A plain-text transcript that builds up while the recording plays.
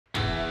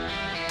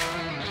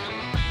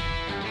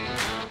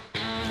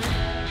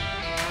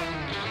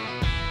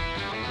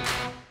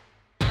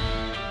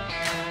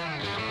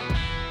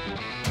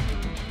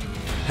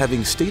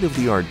having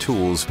state-of-the-art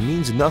tools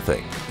means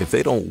nothing if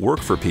they don't work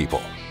for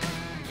people.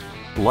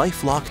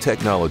 Lifeloc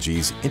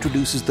Technologies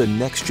introduces the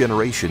next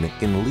generation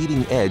in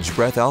leading-edge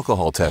breath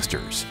alcohol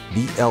testers,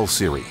 the L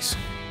Series.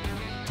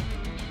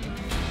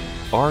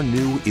 Our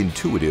new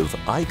intuitive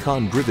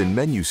icon-driven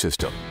menu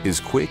system is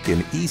quick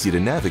and easy to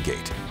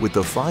navigate with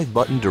the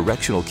 5-button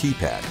directional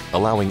keypad,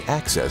 allowing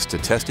access to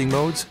testing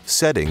modes,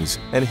 settings,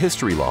 and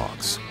history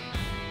logs.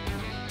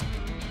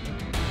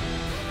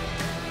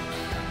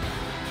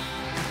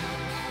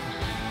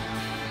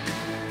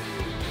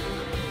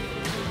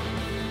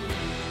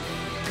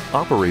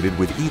 Operated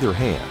with either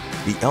hand,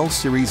 the L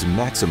Series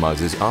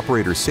maximizes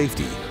operator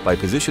safety by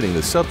positioning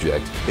the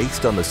subject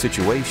based on the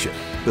situation.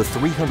 The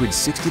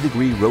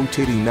 360-degree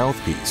rotating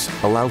mouthpiece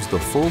allows the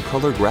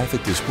full-color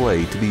graphic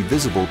display to be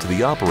visible to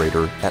the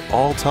operator at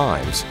all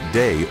times,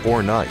 day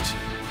or night.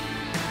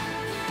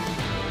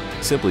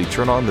 Simply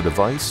turn on the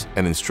device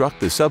and instruct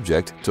the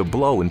subject to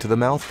blow into the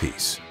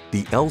mouthpiece.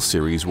 The L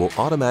Series will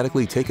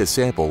automatically take a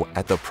sample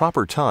at the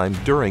proper time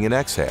during an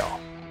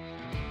exhale.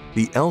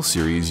 The L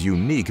Series'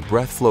 unique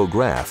breath flow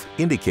graph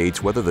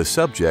indicates whether the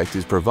subject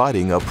is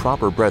providing a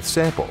proper breath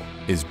sample,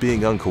 is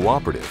being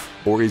uncooperative,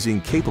 or is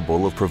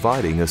incapable of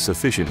providing a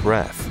sufficient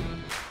breath.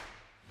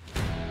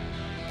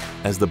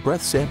 As the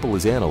breath sample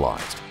is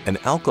analyzed, an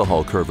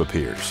alcohol curve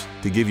appears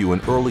to give you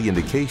an early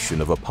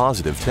indication of a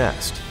positive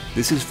test.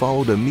 This is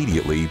followed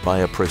immediately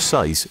by a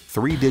precise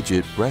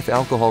 3-digit breath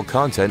alcohol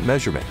content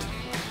measurement.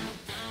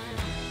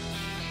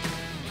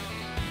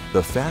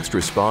 The fast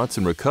response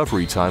and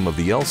recovery time of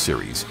the L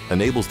Series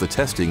enables the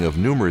testing of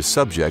numerous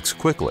subjects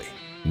quickly.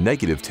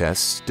 Negative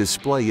tests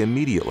display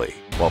immediately,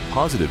 while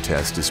positive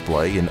tests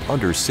display in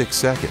under 6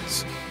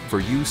 seconds. For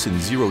use in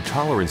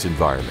zero-tolerance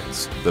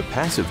environments, the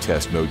passive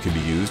test mode can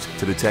be used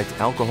to detect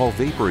alcohol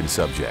vapor in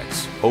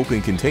subjects,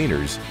 open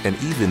containers, and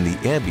even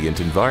the ambient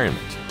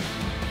environment.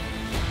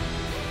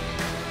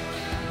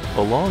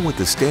 Along with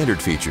the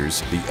standard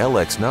features, the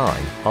LX9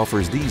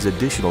 offers these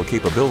additional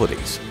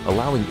capabilities,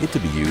 allowing it to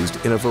be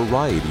used in a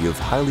variety of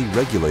highly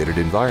regulated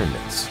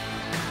environments.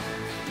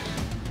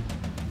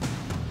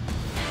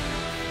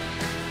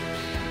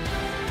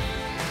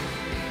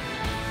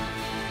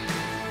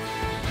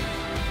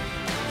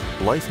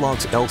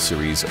 Lifeloc's L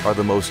Series are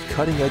the most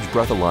cutting-edge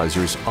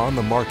breathalyzers on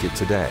the market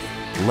today.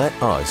 Let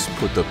us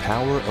put the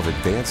power of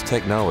advanced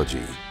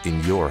technology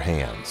in your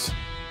hands.